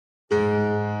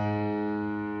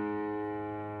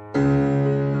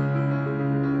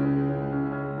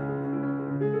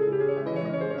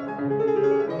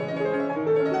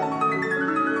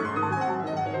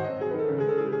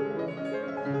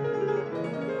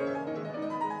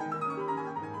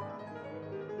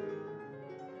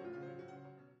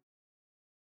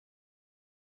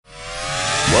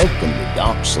Welcome to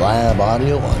Doc Slab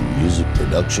Audio on music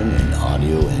production and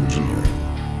audio engineering.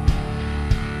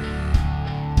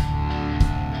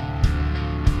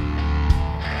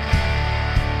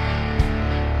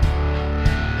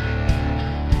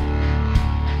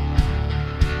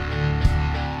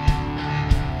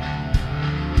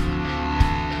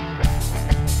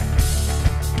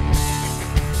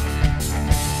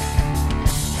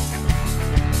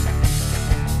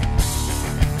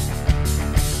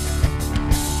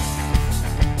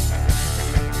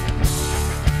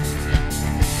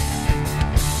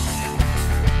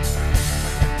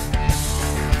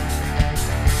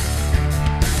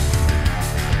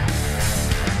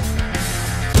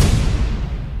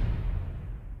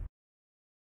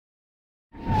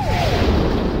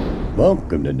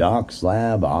 Welcome to Doc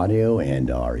Slab Audio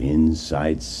and our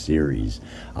Insights series.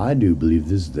 I do believe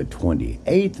this is the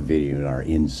 28th video in our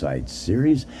Insights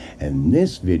series, and in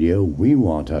this video we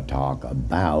want to talk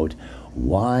about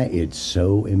why it's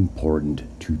so important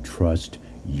to trust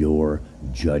your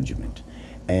judgment.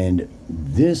 And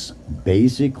this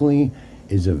basically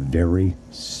is a very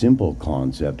simple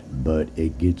concept, but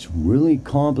it gets really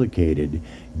complicated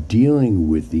dealing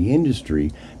with the industry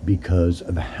because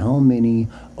of how many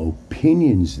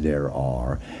opinions there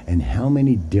are and how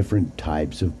many different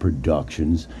types of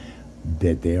productions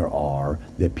that there are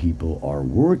that people are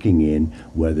working in,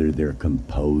 whether they're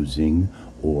composing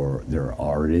or they're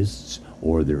artists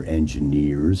or they're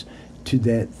engineers, to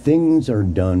that things are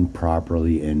done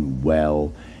properly and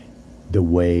well the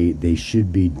way they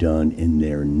should be done in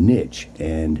their niche,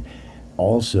 and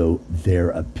also their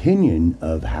opinion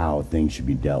of how things should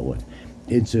be dealt with.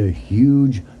 It's a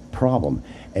huge problem,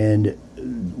 and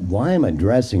why I'm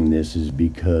addressing this is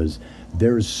because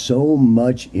there's so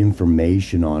much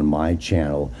information on my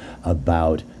channel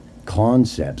about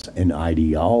concepts and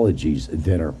ideologies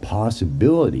that are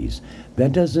possibilities.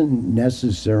 That doesn't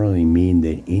necessarily mean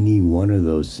that any one of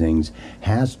those things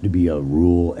has to be a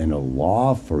rule and a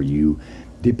law for you,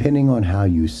 depending on how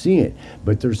you see it.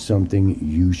 But there's something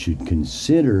you should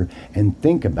consider and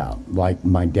think about, like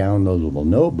my downloadable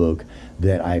notebook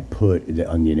that I put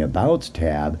on the Abouts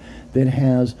tab that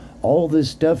has all this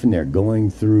stuff in there going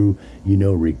through,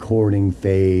 recording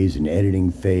phase and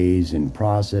editing phase and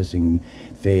processing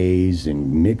phase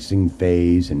and mixing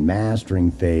phase and mastering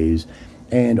phase,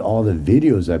 and all the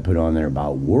videos I put on there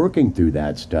about working through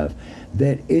that stuff,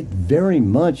 that it very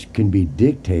much can be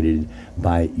dictated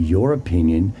by your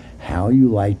opinion, how you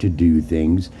like to do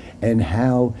things, and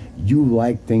how you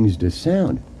like things to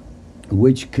sound,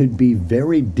 which could be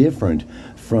very different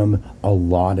from a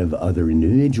lot of other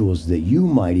individuals that you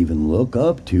might even look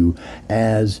up to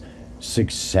as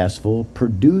successful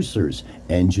producers,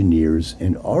 engineers,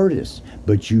 and artists,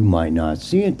 but you might not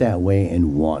see it that way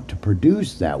and want to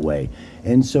produce that way.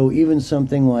 And so even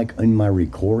something like in my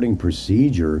recording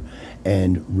procedure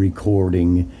and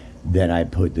recording that I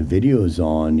put the videos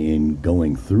on in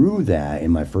going through that in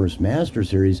my first master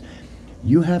series,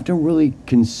 you have to really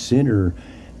consider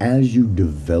as you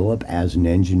develop as an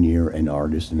engineer, an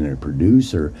artist, and a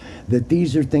producer, that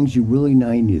these are things you really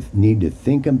need to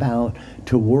think about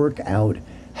to work out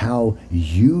how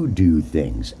you do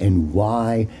things and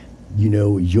why,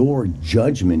 your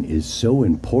judgment is so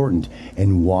important,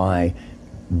 and why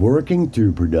working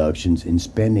through productions and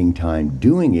spending time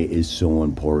doing it is so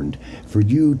important for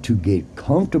you to get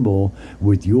comfortable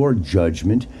with your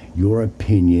judgment, your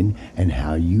opinion, and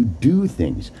how you do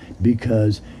things.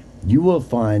 Because you will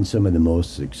find some of the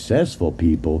most successful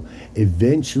people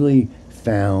eventually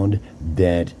found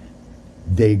that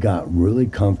they got really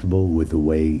comfortable with the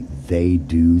way they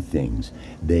do things.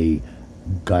 They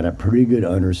got a pretty good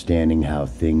understanding how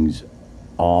things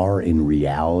are in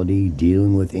reality,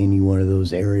 dealing with any one of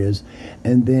those areas,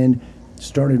 and then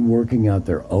started working out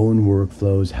their own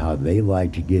workflows, how they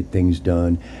like to get things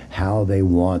done, how they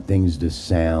want things to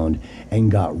sound,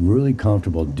 and got really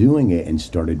comfortable doing it and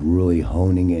started really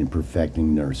honing and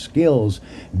perfecting their skills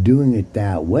doing it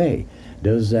that way.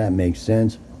 Does that make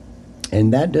sense?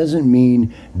 And that doesn't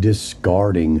mean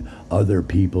discarding other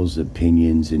people's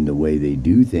opinions in the way they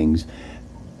do things.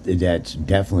 That's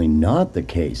definitely not the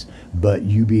case, but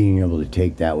you being able to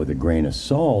take that with a grain of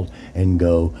salt and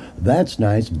go, that's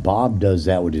nice, Bob does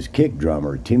that with his kick drum,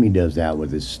 or Timmy does that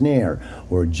with his snare,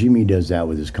 or Jimmy does that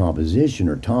with his composition,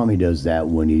 or Tommy does that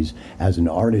when he's as an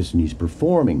artist and he's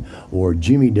performing, or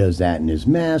Jimmy does that in his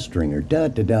mastering, or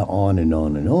on and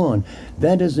on and on.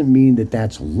 That doesn't mean that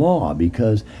that's law,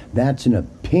 because that's an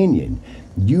opinion.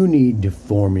 You need to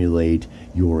formulate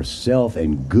yourself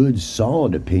and good,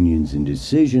 solid opinions and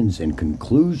decisions and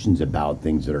conclusions about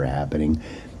things that are happening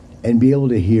and be able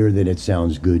to hear that it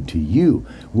sounds good to you,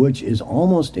 which is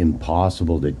almost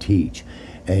impossible to teach.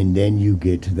 And then you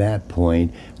get to that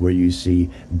point where you see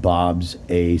Bob's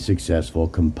a successful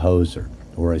composer,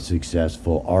 or a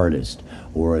successful artist,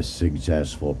 or a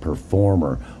successful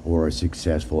performer, or a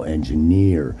successful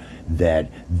engineer, that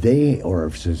they, or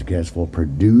a successful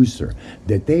producer,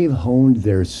 that they've honed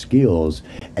their skills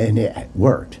and it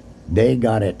worked. They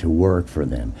got it to work for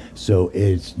them. So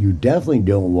you definitely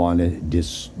don't want to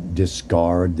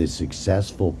discard the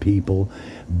successful people,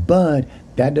 but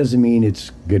that doesn't mean it's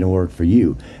going to work for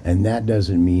you. And that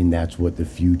doesn't mean that's what the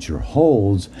future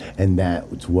holds and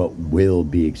that's what will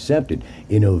be accepted.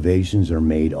 Innovations are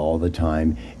made all the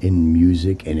time in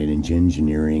music and in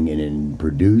engineering and in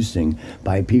producing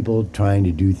by people trying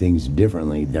to do things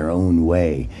differently, their own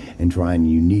way, and trying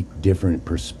unique, different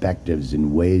perspectives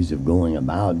and ways of going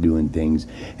about doing things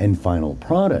and final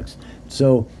products.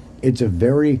 So it's a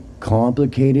very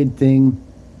complicated thing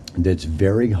that's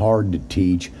very hard to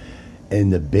teach.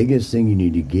 And the biggest thing you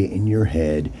need to get in your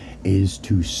head is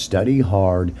to study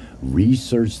hard,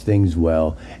 research things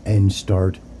well, and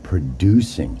start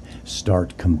producing,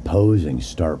 start composing,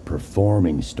 start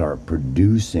performing, start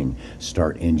producing,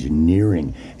 start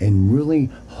engineering, and really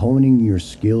honing your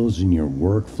skills and your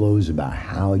workflows about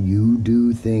how you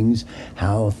do things,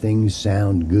 how things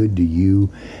sound good to you,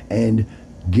 and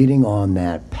getting on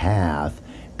that path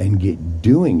and get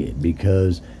doing it.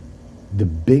 Because the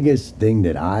biggest thing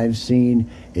that I've seen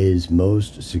is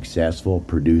most successful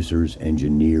producers,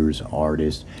 engineers,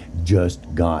 artists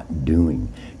just got rolling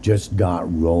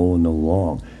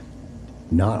along.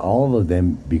 Not all of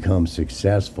them become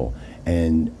successful,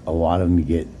 and a lot of them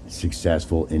get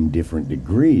successful in different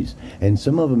degrees, and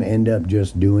some of them end up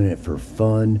just doing it for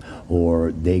fun,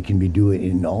 or they can be doing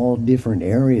it in all different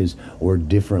areas or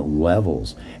different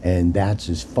levels, and that's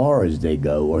as far as they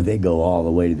go, or they go all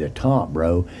the way to the top,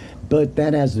 bro. But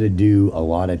that has to do a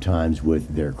lot of times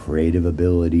with their creative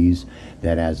abilities.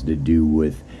 That has to do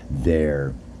with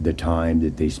the time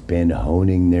that they spend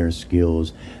honing their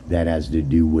skills. That has to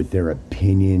do with their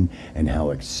opinion and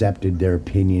how accepted their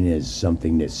opinion is,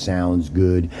 something that sounds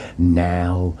good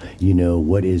now. You know,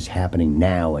 what is happening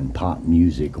now in pop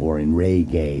music or in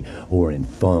reggae or in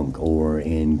funk or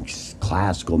in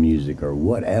classical music or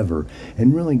whatever,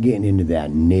 and really getting into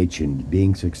that niche and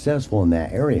being successful in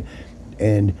that area.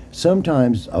 And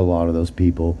sometimes a lot of those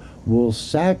people will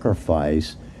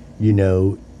sacrifice,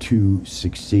 to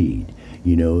succeed. A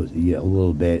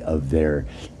little bit of their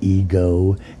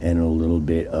ego and a little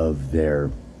bit of their,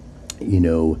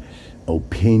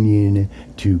 opinion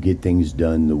to get things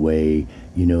done the way,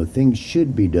 things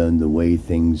should be done, the way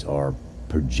things are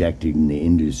projected in the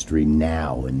industry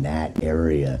now in that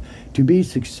area to be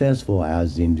successful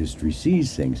as the industry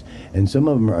sees things. And some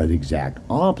of them are the exact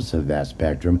opposite of that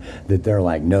spectrum, that they're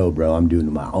like, no, bro, I'm doing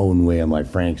it my own way. I'm like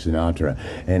Frank Sinatra,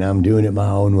 and I'm doing it my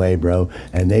own way, bro.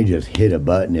 And they just hit a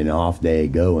button and off they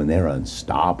go, and they're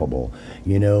unstoppable.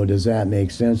 Does that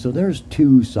make sense? So there's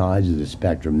two sides of the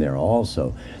spectrum there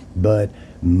also. But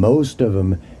most of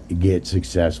them get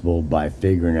successful by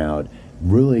figuring out,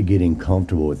 really getting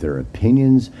comfortable with their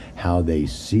opinions, how they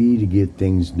see to get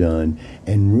things done,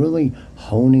 and really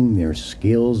honing their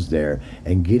skills there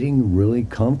and getting really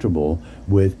comfortable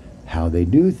with how they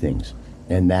do things.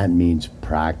 And that means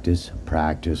practice,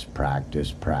 practice,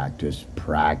 practice, practice,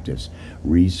 practice.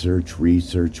 Research,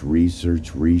 research,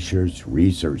 research, research,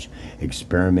 research.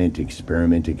 Experiment,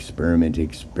 experiment, experiment,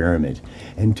 experiment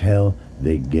until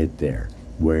they get there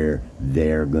where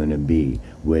they're going to be,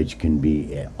 which can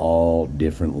be at all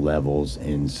different levels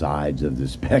and sides of the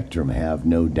spectrum, have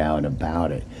no doubt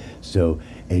about it. So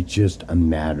it's just a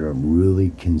matter of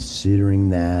really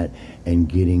considering that and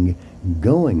getting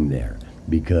going there,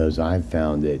 because I've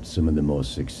found that some of the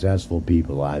most successful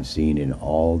people I've seen in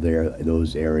all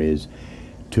those areas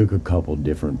took a couple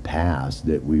different paths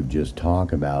that we've just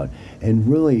talked about and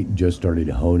really just started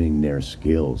honing their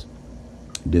skills.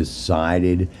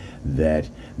 Decided that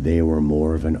they were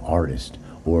more of an artist,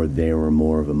 or they were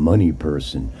more of a money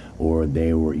person, or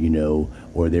they were,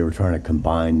 or they were trying to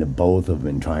combine the both of them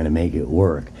and trying to make it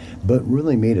work, but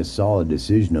really made a solid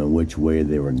decision on which way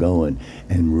they were going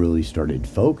and really started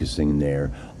focusing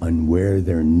there on where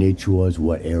their niche was,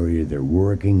 what area they're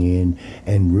working in,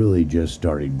 and really just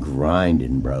started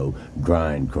grinding, bro.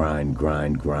 Grind, grind,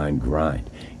 grind, grind, grind.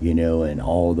 And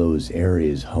all those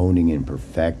areas honing and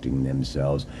perfecting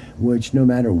themselves, which no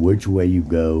matter which way you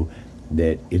go,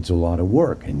 that it's a lot of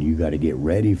work, and you got to get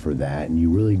ready for that, and you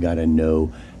really got to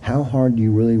know how hard do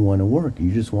you really want to work?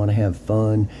 You just want to have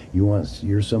fun.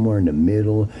 You're somewhere in the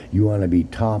middle. You want to be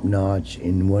top notch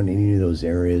in any of those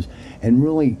areas, and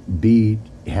really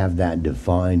have that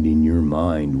defined in your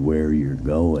mind where you're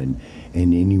going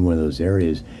in any one of those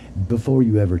areas before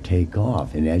you ever take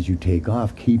off. And as you take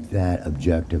off, keep that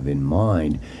objective in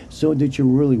mind so that you're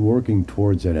really working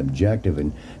towards that objective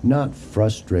and not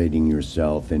frustrating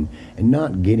yourself and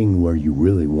not getting where you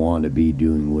really want to be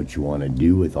doing what you want to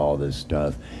do with all this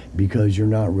stuff, because you're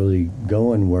not really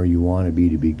going where you want to be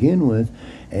to begin with,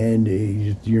 and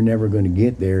you're never going to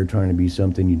get there trying to be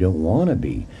something you don't want to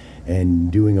be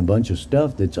and doing a bunch of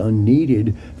stuff that's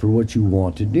unneeded for what you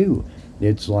want to do.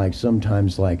 It's like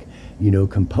sometimes, like,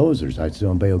 composers. I saw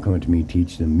somebody will come up to me,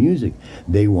 teach them music.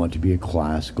 They want to be a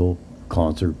classical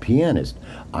concert pianist.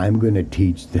 I'm going to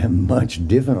teach them much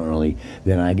differently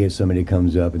than I get somebody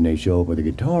comes up and they show up with a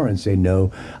guitar and say,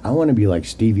 no, I want to be like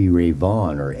Stevie Ray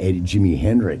Vaughan or Jimi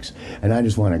Hendrix, and I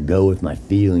just want to go with my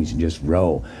feelings and just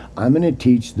roll. I'm going to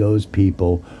teach those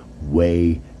people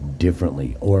way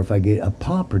differently. Or if I get a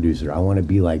pop producer, I want to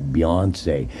be like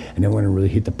Beyonce and I want to really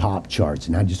hit the pop charts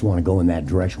and I just want to go in that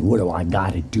direction. What do I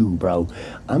got to do, bro?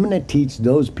 I'm going to teach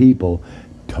those people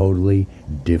totally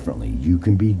differently. You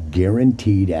can be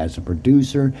guaranteed as a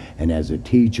producer and as a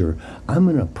teacher, I'm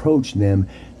going to approach them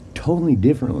totally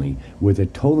differently with a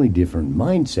totally different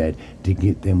mindset to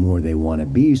get them where they want to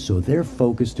be, so they're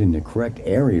focused in the correct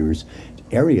areas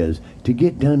to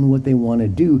get done what they want to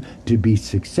do to be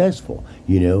successful.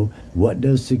 What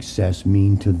does success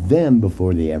mean to them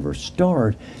before they ever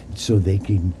start, so they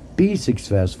can be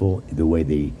successful the way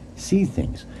they see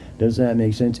things. Does that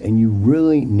make sense? And you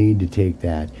really need to take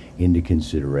that into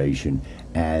consideration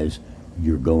as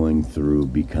you're going through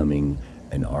becoming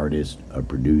an artist, a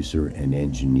producer, an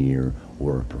engineer,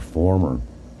 or a performer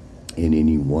in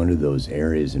any one of those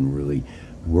areas, and really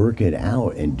work it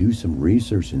out and do some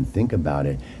research and think about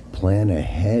it, plan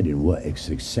ahead and what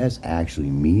success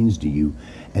actually means to you,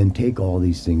 and take all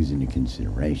these things into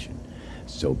consideration.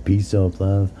 So peace out,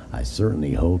 love. I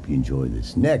certainly hope you enjoy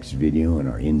this next video in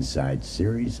our Inside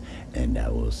series, and I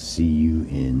will see you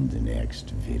in the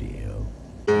next video.